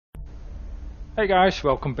Hey guys,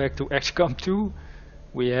 welcome back to XCOM2.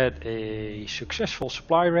 We had a successful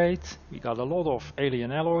supply raid. We got a lot of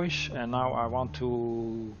alien alloys, and now I want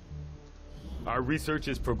to Our research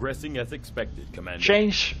is progressing as expected, Commander.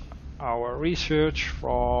 change our research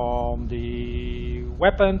from the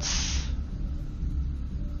weapons,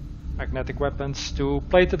 magnetic weapons, to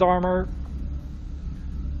plated armor.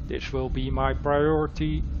 This will be my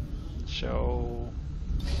priority. So,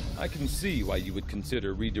 I can see why you would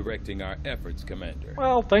consider redirecting our efforts, Commander.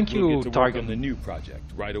 well, thank We'll you, get to work on the Tiger. new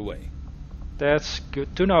project right away. That's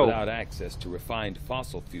good to know. Without access to refined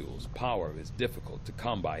fossil fuels, power is difficult to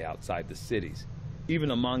come by outside the cities.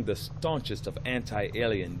 Even among the staunchest of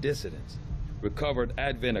anti-alien dissidents, recovered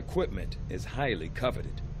Advent equipment is highly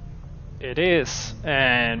coveted. It is,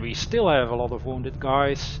 and we still have a lot of wounded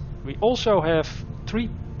guys. We also have 3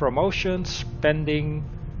 promotions pending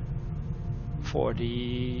for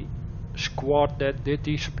the squad that did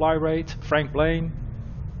the supply raid. Frank Blaine,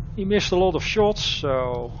 he missed a lot of shots,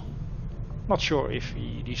 so not sure if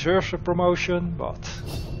he deserves a promotion, but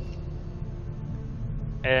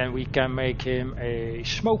and we can make him a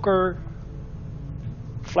smoker,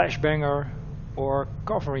 flashbanger, or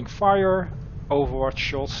covering fire. Overwatch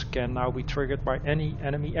shots can now be triggered by any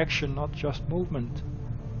enemy action, not just movement.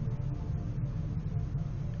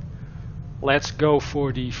 Let's go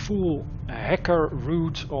for the full hacker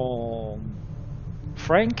route on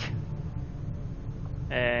Frank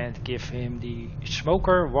and give him the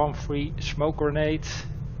smoker, 1 free smoke grenade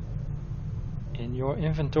in your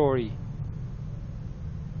inventory.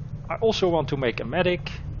 I also want to make a medic,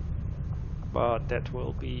 but that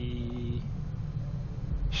will be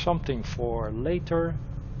something for later.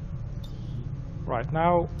 Right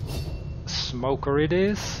now, smoker it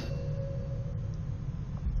is.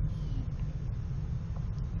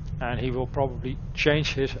 And he will probably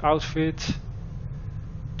change his outfit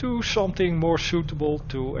to something more suitable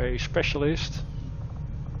to a specialist.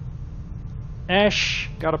 Ash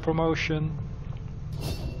got a promotion.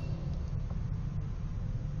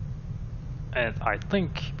 And I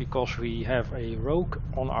think because we have a rogue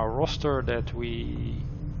on our roster that we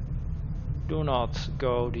do not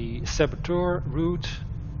go the saboteur route.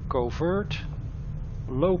 Covert.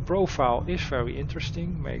 Low profile is very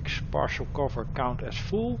interesting, makes partial cover count as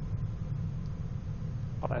full.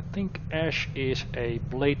 But I think Ash is a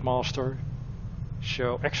blade master,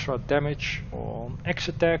 so extra damage on X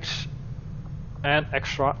attacks and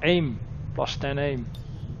extra aim, plus 10 aim.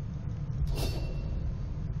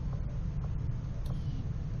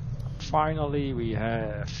 Finally we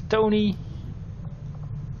have Tony.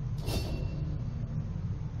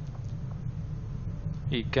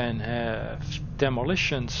 He can have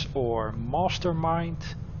demolitions or mastermind.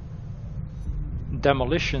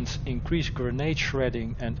 Demolitions increase grenade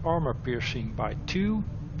shredding and armor piercing by 2.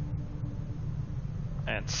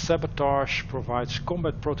 And sabotage provides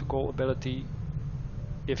combat protocol ability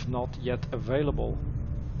if not yet available.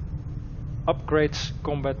 Upgrades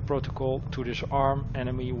combat protocol to disarm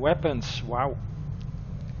enemy weapons. Wow.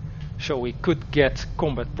 So we could get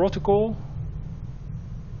combat protocol.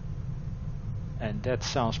 And that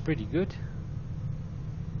sounds pretty good.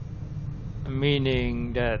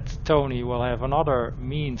 Meaning that Tony will have another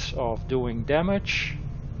means of doing damage,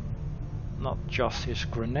 not just his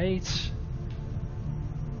grenades.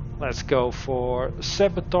 Let's go for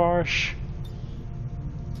sabotage.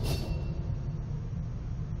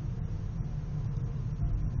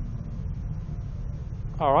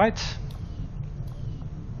 Alright.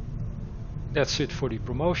 That's it for the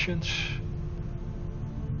promotions.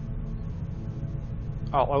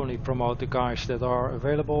 I'll only promote the guys that are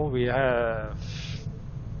available. We have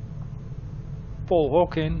Paul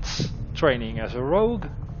Hawkins training as a rogue.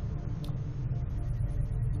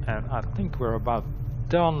 And I think we're about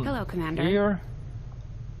done. Hello, Commander. Here.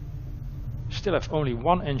 Still have only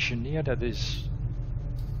 1 engineer, that is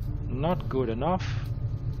not good enough.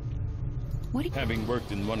 Having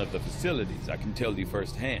worked in one of the facilities, I can tell you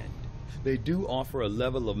firsthand. They do offer a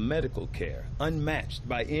level of medical care unmatched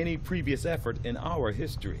by any previous effort in our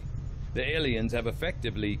history. The aliens have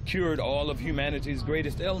effectively cured all of humanity's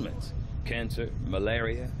greatest ailments. Cancer,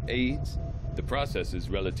 malaria, AIDS. The process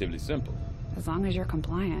is relatively simple. As long as you're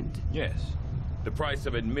compliant. Yes. The price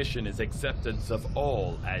of admission is acceptance of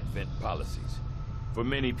all Advent policies. For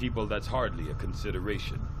many people, that's hardly a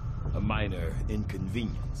consideration. A minor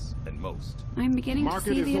inconvenience, at most. I'm beginning to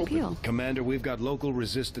see the appeal. Commander, we've got local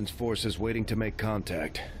resistance forces waiting to make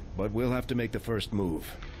contact, but we'll have to make the first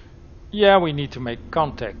move. Yeah, we need to make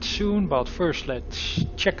contact soon, but first let's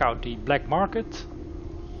check out the black market.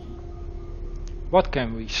 What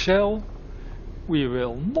can we sell? We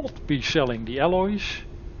will not be selling the alloys.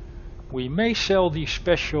 We may sell the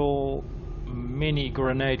special mini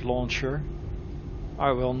grenade launcher.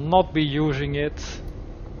 I will not be using it,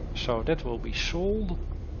 so that will be sold.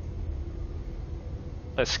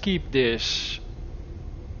 Let's keep this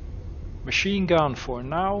machine gun for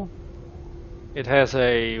now. It has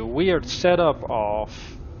a weird setup of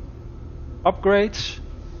upgrades,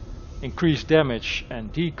 increased damage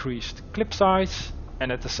and decreased clip size,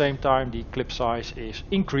 and at the same time the clip size is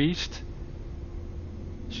increased.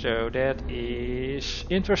 So that is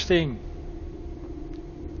interesting.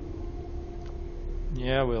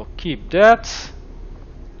 Yeah, we'll keep that.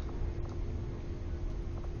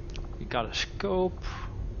 We got a scope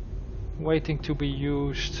waiting to be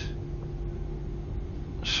used.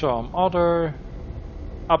 Some other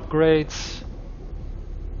upgrades.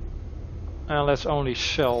 And let's only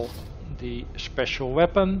sell the special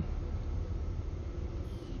weapon.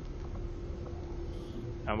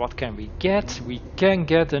 And what can we get? We can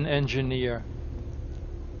get an engineer.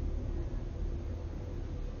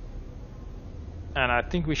 And I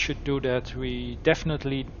think we should do that. We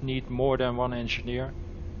definitely need more than one engineer.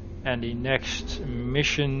 And the next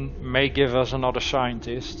mission may give us another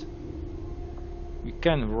scientist. We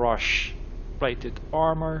can rush plated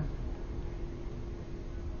armor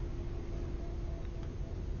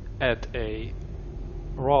at a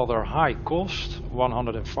rather high cost,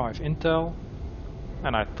 105 intel.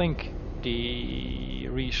 And I think the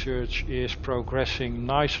research is progressing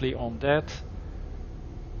nicely on that.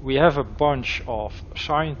 We have a bunch of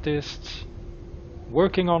scientists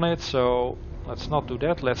working on it, so let's not do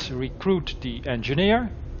that. Let's recruit the engineer,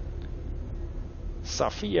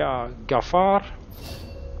 Safia Ghaffar.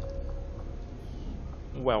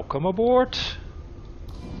 Welcome aboard.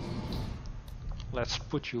 Let's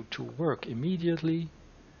put you to work immediately.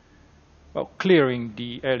 Well, clearing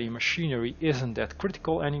the alien machinery isn't that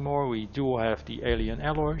critical anymore. We do have the alien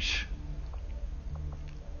alloys.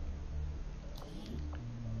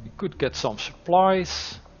 We could get some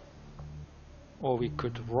supplies, or we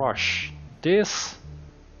could rush this.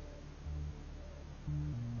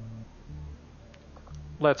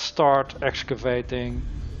 Let's start excavating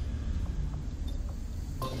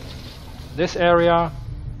this area.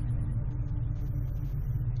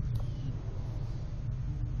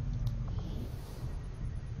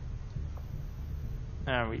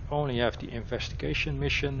 And we only have the investigation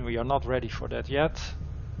mission. We are not ready for that yet.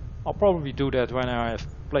 I'll probably do that when I have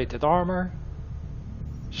plated armor.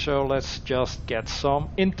 So let's just get some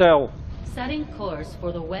intel. Setting course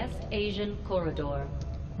for the West Asian corridor.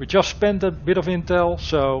 We just spent a bit of intel,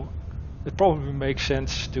 so it probably makes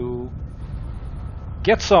sense to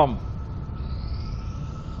get some.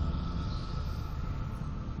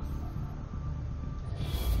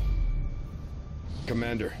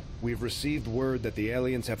 Commander, we've received word that the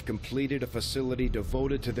aliens have completed a facility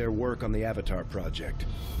devoted to their work on the Avatar project.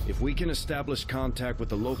 If we can establish contact with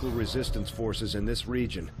the local resistance forces in this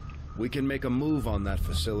region, we can make a move on that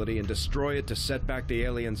facility and destroy it to set back the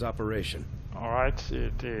aliens' operation. Alright,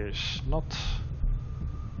 it is not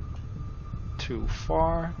too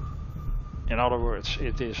far. In other words,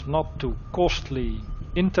 it is not too costly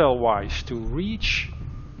intel-wise to reach.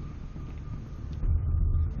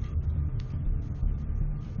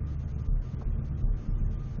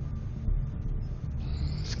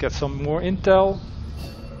 Let's get some more intel.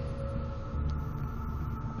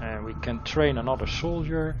 And we can train another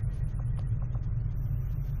soldier.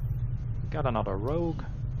 Got another rogue.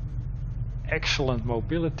 Excellent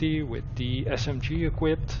mobility with the SMG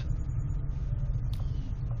equipped.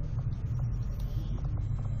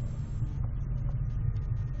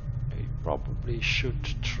 We probably should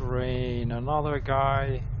train another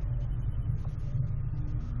guy.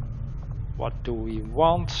 What do we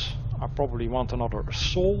want? I probably want another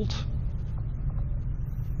assault.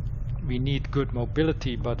 We need good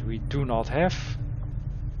mobility, but we do not have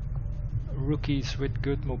rookies with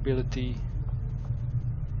good mobility.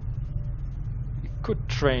 We could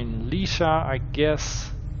train Lisa, I guess.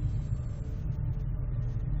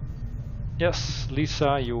 Yes,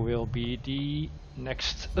 Lisa, you will be the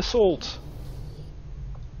next assault.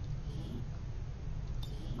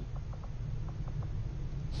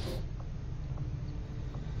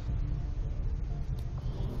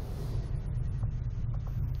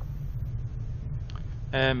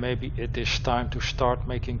 And maybe it is time to start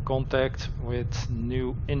making contact with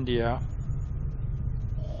New India.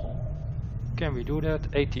 Can we do that?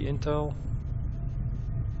 80 intel.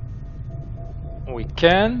 We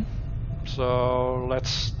can. So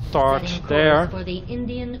let's start there. For the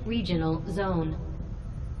Indian regional zone.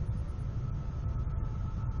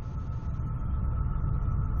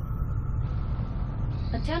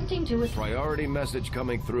 Attempting to... Priority message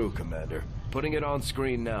coming through, Commander. Putting it on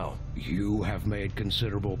screen now. You have made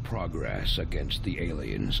considerable progress against the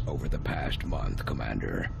aliens over the past month,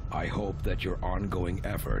 Commander. I hope that your ongoing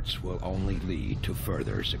efforts will only lead to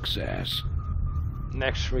further success.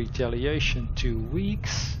 Next retaliation 2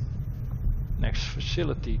 weeks. Next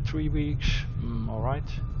facility 3 weeks. Alright.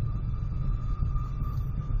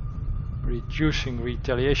 Reducing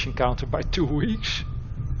retaliation counter by 2 weeks.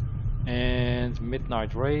 And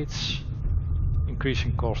midnight raids.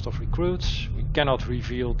 Increasing cost of recruits. We cannot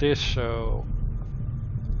reveal this, so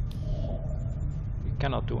we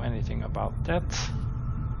cannot do anything about that.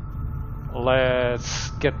 Let's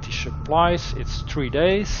get the supplies. It's 3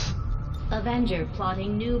 days. Avenger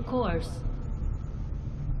plotting new course.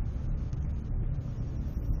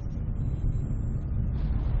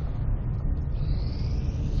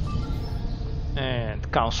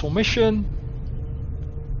 And council mission.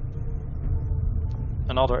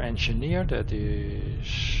 Another engineer, that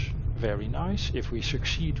is very nice. If we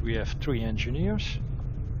succeed, we have 3 engineers.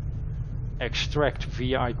 Extract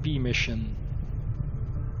VIP mission.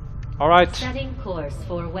 Alright. Setting course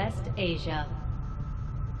for West Asia.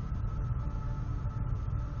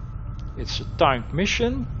 It's a timed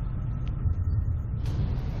mission.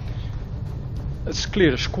 Let's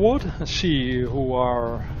clear the squad and see who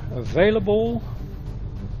are available.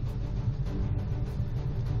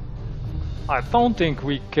 I don't think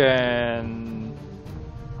we can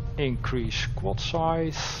increase squad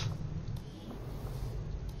size.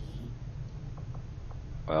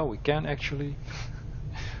 Well, we can actually.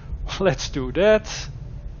 Let's do that.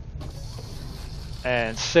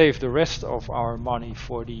 And save the rest of our money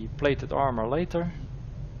for the plated armor later.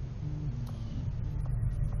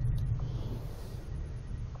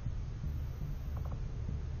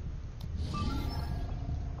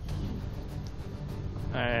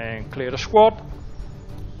 And clear the squad.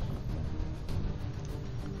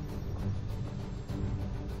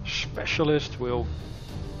 Specialist will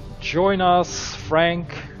join us,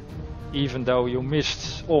 Frank, even though you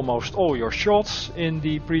missed almost all your shots in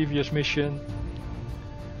the previous mission.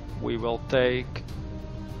 We will take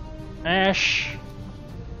Ash.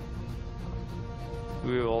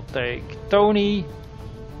 We will take Tony.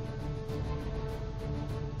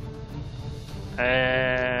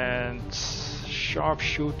 And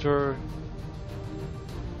sharpshooter,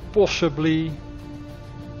 possibly.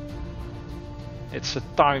 It's a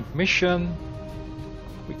timed mission.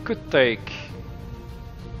 We could take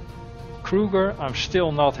Kruger. I'm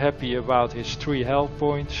still not happy about his 3 health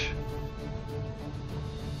points.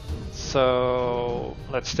 So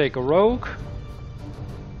let's take a rogue,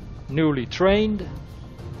 newly trained,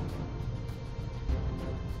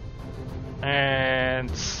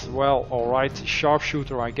 and well, alright,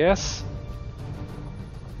 sharpshooter I guess.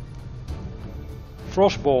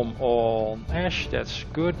 Frostbomb on Ash, that's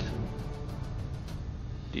good.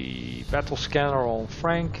 The battle scanner on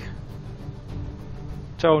Frank.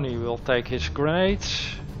 Tony will take his grenades.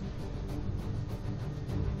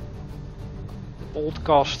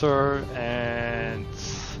 Boltcaster, and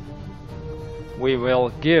we will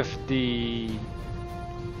give the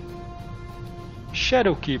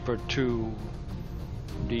Shadowkeeper to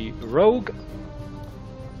the rogue.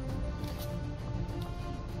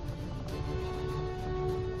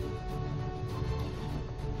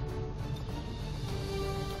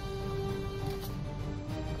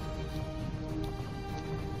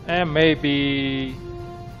 And maybe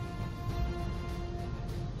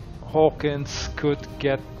Hawkins could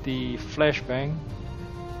get the flashbang.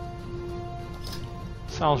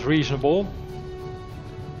 Sounds reasonable.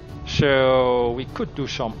 So we could do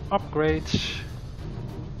some upgrades.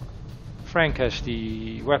 Frank has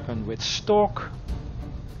the weapon with stock.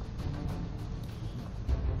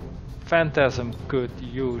 Phantasm could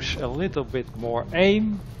use a little bit more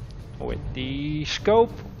aim with the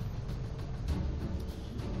scope.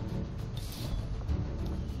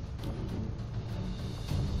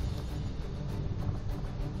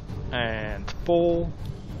 And Paul.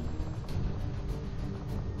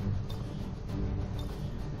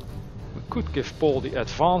 We could give Paul the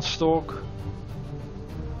advanced stock.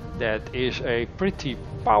 That is a pretty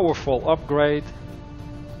powerful upgrade.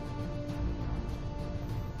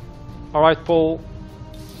 Alright, Paul.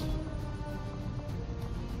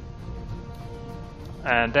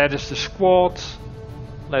 And that is the squad.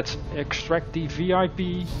 Let's extract the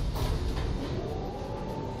VIP.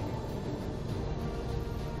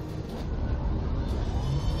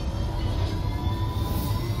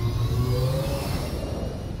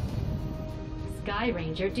 Sky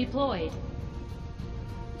Ranger deployed.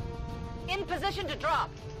 In position to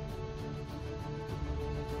drop.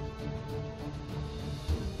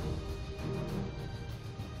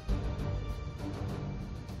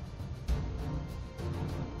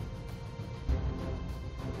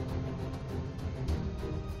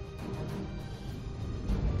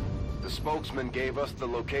 spokesman gave us the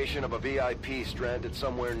location of a VIP stranded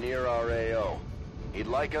somewhere near our AO. He'd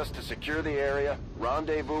like us to secure the area,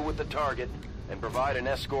 rendezvous with the target, and provide an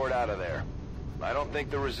escort out of there. I don't think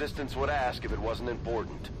the Resistance would ask if it wasn't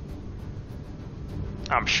important.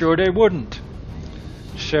 I'm sure they wouldn't.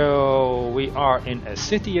 So we are in a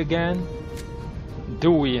city again.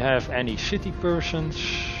 Do we have any city persons?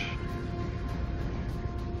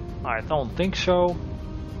 I don't think so.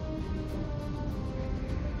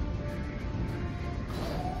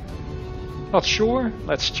 Not sure.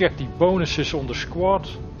 Let's check the bonuses on the squad.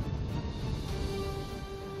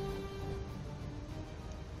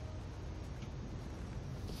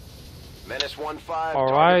 Menace 1-5,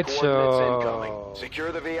 alright, target coordinates incoming.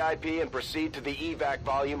 Secure the VIP and proceed to the evac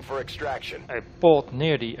volume for extraction. A pod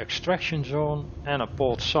near the extraction zone and a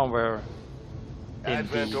pod somewhere in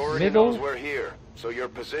Advent the already middle. knows we're here, so your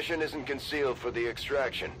position isn't concealed for the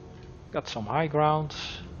extraction. Got some high ground.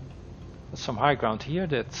 Got some high ground here,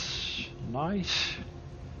 that's nice.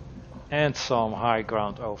 And some high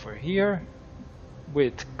ground over here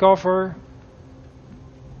with cover.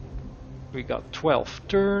 We got 12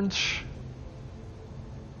 turns.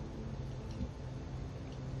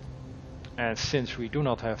 And since we do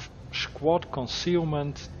not have squad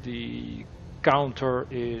concealment, the counter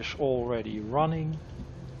is already running.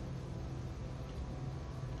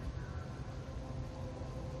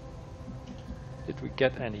 Did we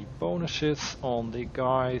get any bonuses on the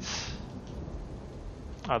guys?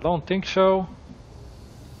 I don't think so.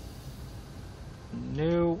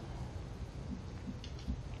 No.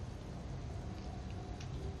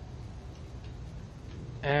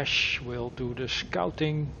 Ash will do the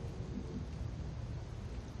scouting.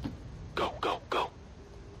 Go, go, go.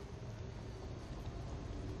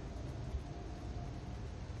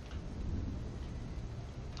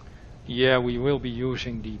 Yeah, we will be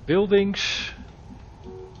using the buildings.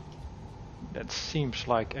 That seems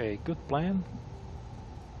like a good plan.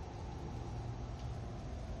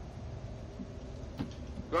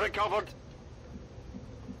 Got it covered.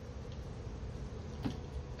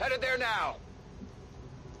 Headed there now.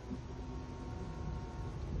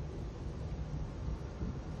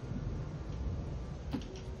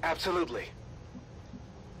 Absolutely.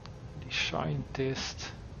 The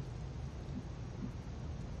scientist.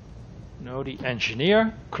 No, the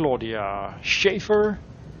engineer, Claudia Schaefer.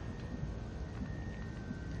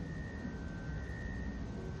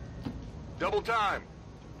 Double time.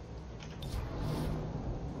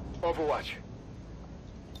 Overwatch.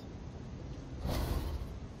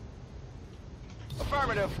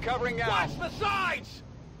 Affirmative, covering now. Watch the sides!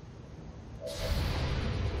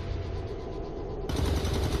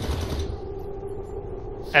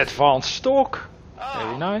 Advanced stock.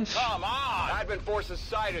 Very nice. Come on! Advent forces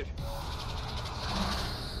sighted.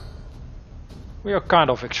 We are kind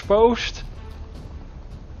of exposed.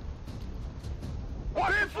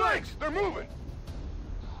 Watch the flanks! They're moving!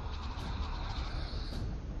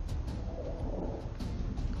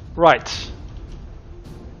 Right.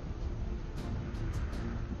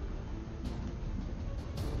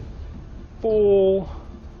 Paul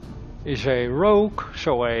is a rogue,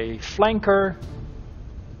 so a flanker.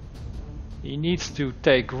 He needs to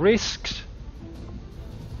take risks.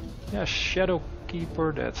 Yeah, Shadow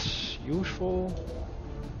Keeper, that's useful.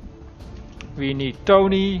 We need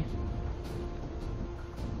Tony.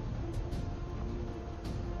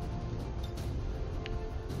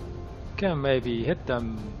 Can maybe hit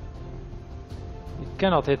them. We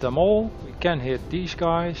cannot hit them all. We can hit these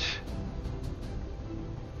guys.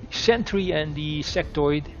 Sentry and the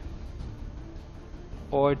sectoid.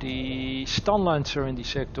 Or the stun lancer and the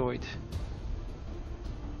sectoid.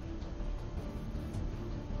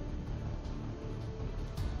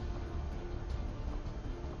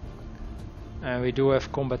 And we do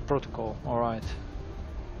have combat protocol, alright.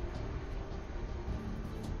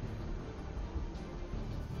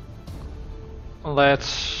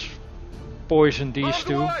 Let's poison these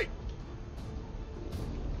two.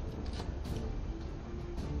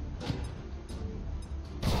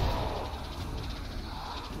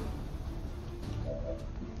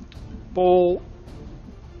 Paul.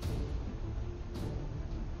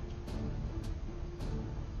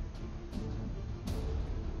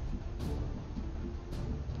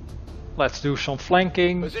 Let's do some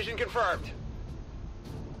flanking. Position confirmed.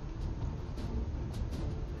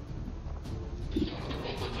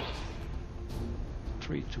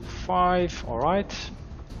 Three to 5, alright.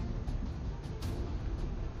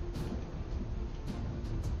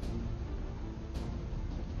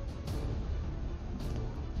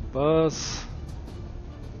 Buzz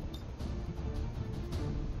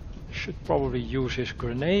should probably use his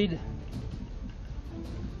grenade.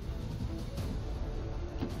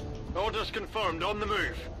 Orders confirmed. On the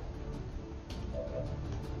move.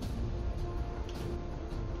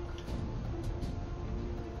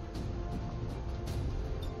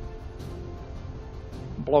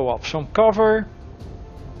 Blow up some cover.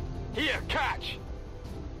 Here, catch!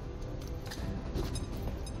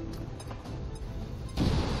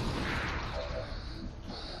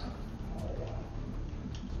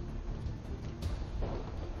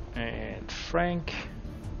 And Frank,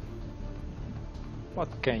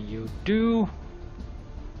 what can you do?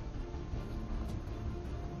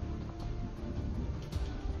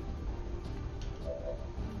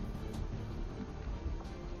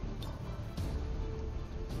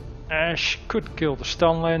 Ash could kill the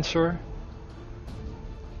stun lancer.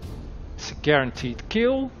 It's a guaranteed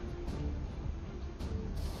kill.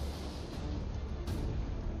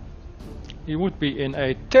 He would be in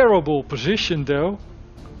a terrible position though.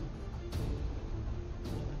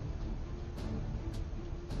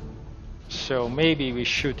 So maybe we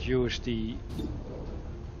should use the...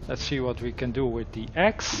 Let's see what we can do with the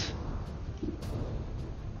axe.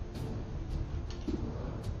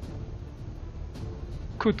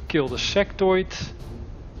 Could kill the sectoid.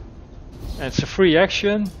 And it's a free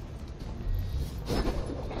action.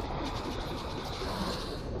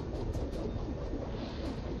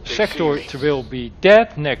 Sectoid will be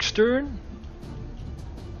dead next turn.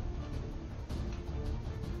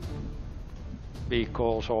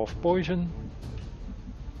 Because of poison.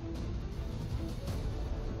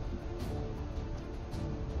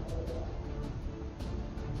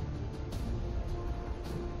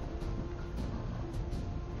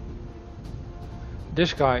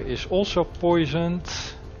 This guy is also poisoned,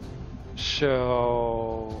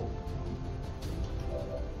 so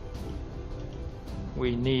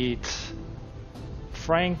we need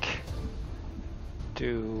Frank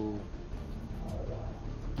to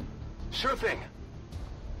Sure thing.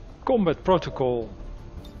 combat protocol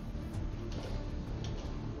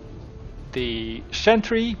the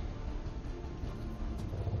sentry.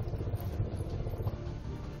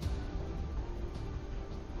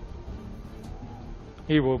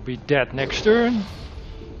 He will be dead next turn.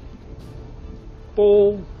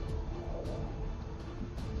 Paul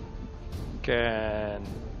can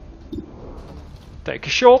take a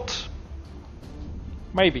shot,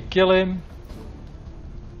 maybe kill him.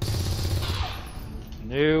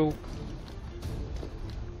 No.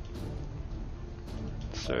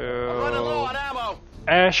 So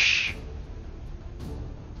Ash.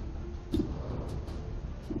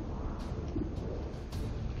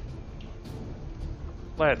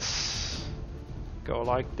 Let's go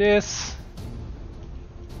like this.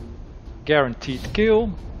 Guaranteed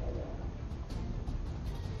kill.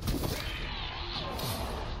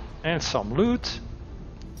 And some loot.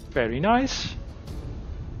 Very nice.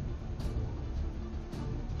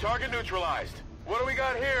 Target neutralized. What do we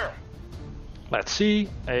got here? Let's see.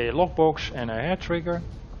 A lockbox and a hair trigger.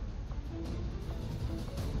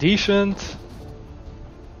 Decent.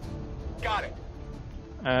 Got it.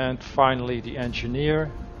 And finally the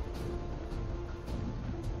engineer.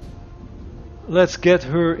 Let's get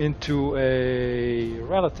her into a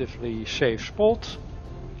relatively safe spot.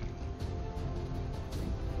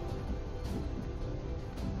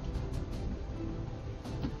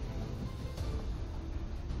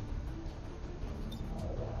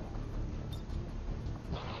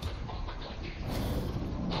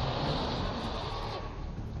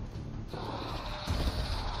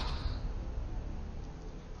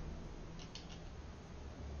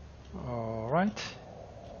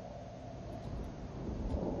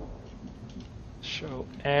 So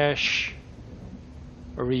Ash,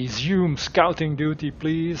 resume scouting duty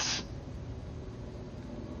please.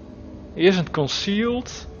 He isn't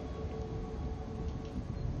concealed,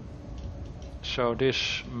 so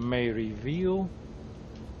this may reveal,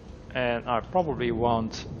 and I probably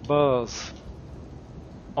want Buzz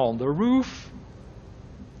on the roof.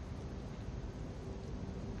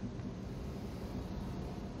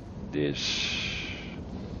 This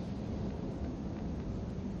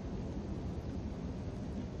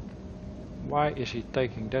why is he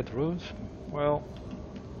taking that route? Well,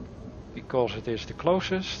 because it is the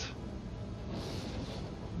closest.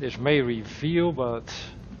 This may reveal, but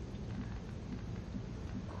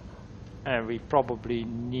and we probably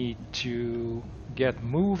need to get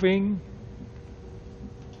moving.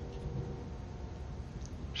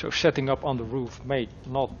 So setting up on the roof may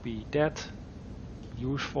not be that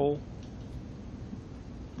useful.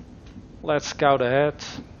 Let's scout ahead.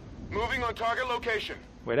 Moving on target location.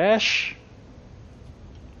 With Ash.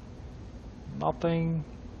 Nothing.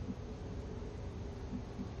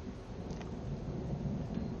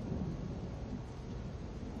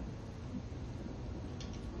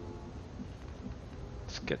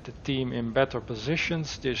 get the team in better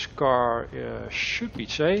positions. This car should be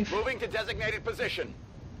safe. Moving to designated position.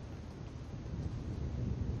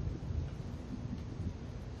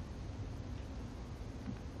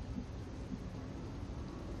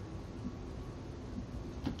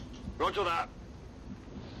 Roger that.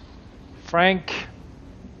 Frank.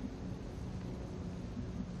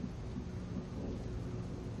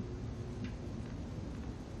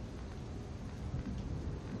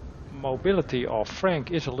 Mobility of Frank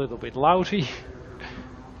is a little bit lousy.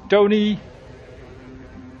 Tony,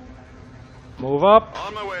 move up.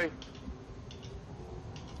 On my way.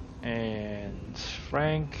 And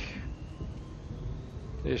Frank,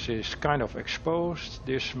 this is kind of exposed.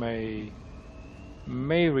 This may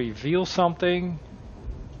reveal something,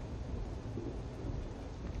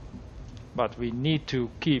 but we need to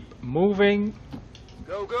keep moving.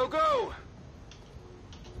 Go, go, go!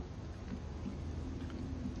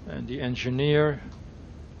 And the engineer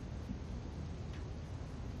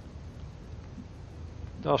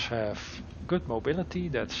does have good mobility,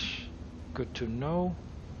 that's good to know.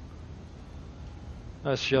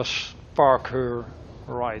 Let's just park her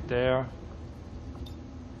right there.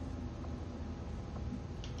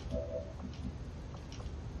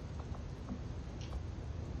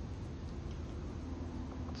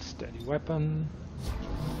 Steady weapon.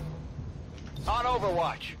 On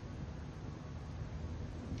overwatch.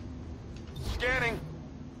 Scanning.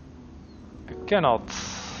 I cannot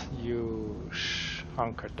use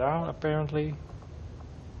hunker down apparently.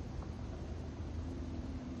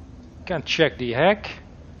 Can check the hack.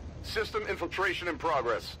 System infiltration in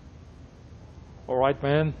progress. Alright,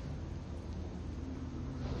 man.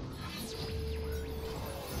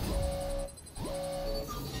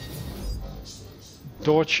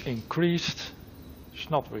 Dodge increased. It's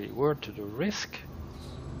not really worth the risk.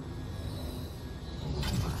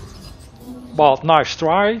 But nice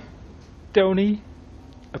try, Tony.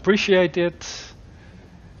 Appreciate it.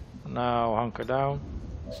 Now hunker down.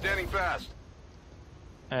 Standing fast.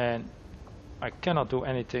 And I cannot do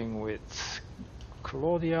anything with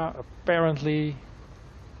Claudia apparently.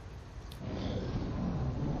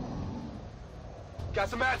 Got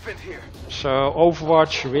some advent here. So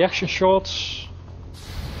Overwatch reaction shots.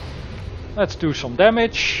 Let's do some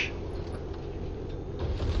damage.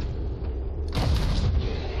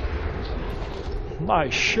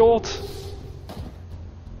 Nice shot.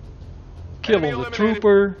 Kill on the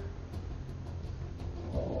trooper.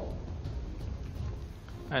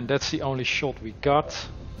 And that's the only shot we got.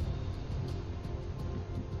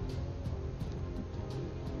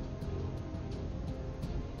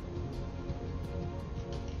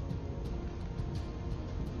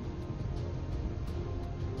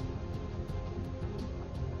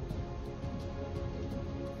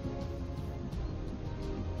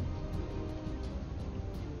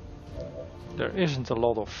 There isn't a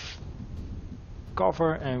lot of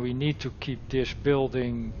cover and we need to keep this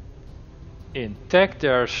building intact.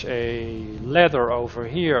 There's a ladder over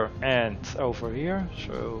here and over here,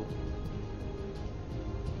 so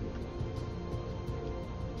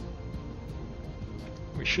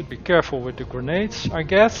we should be careful with the grenades, I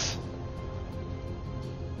guess.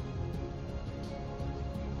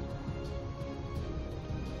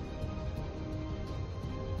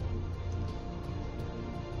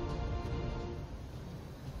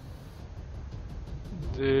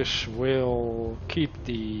 This will keep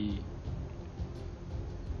the...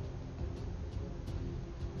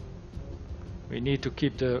 We need to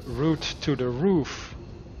keep the route to the roof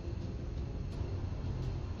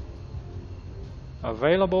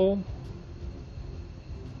available.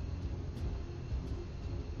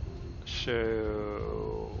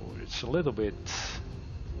 So it's a little bit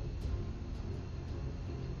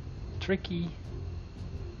tricky.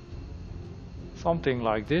 Something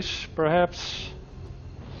like this, perhaps.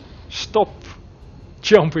 Stop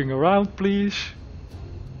jumping around, please.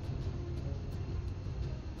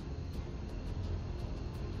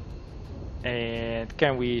 And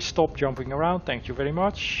can we stop jumping around? Thank you very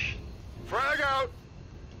much. Frag out.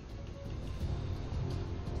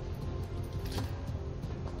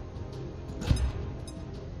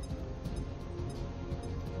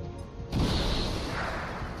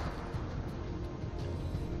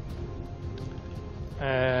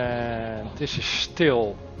 And this is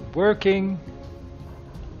still working.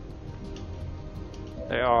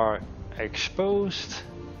 They are exposed.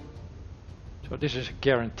 So this is a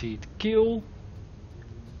guaranteed kill.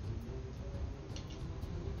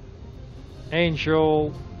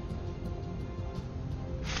 Angel,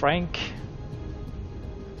 Frank.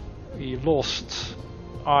 We lost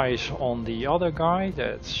eyes on the other guy,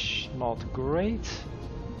 that's not great.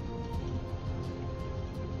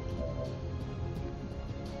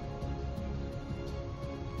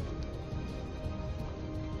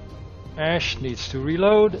 Ash needs to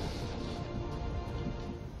reload.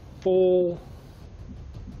 Paul.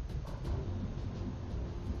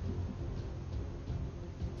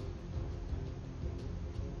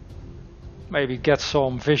 Maybe get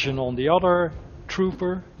some vision on the other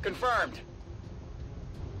trooper. Confirmed.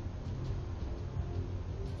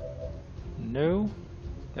 No,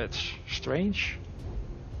 that's strange.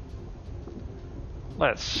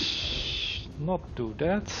 Let's not do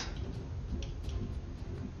that.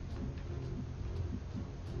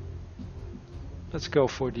 Let's go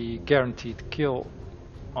for the guaranteed kill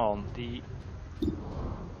on the...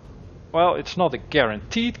 Well, it's not a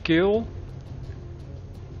guaranteed kill.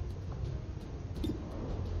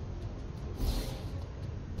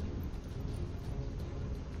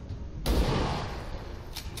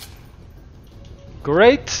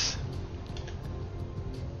 Great.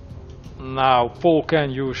 Now Paul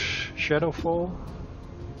can use Shadowfall.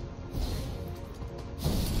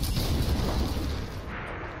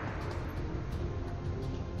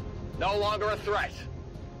 No longer a threat.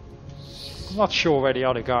 Not sure where the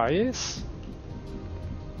other guy is.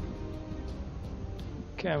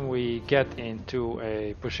 Can we get into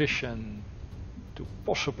a position to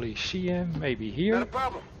possibly see him? Maybe here. Not a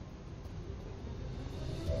problem.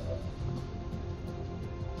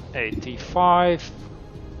 85.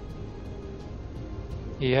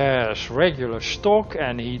 He has regular stock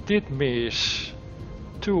and he did miss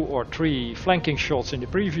 2 or 3 flanking shots in the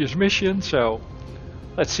previous mission, so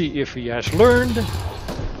let's see if he has learned.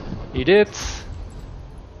 He did.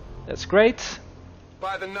 That's great.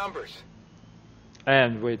 By the numbers.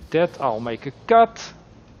 And with that I'll make a cut.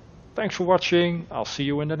 Thanks for watching. I'll see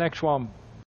you in the next one.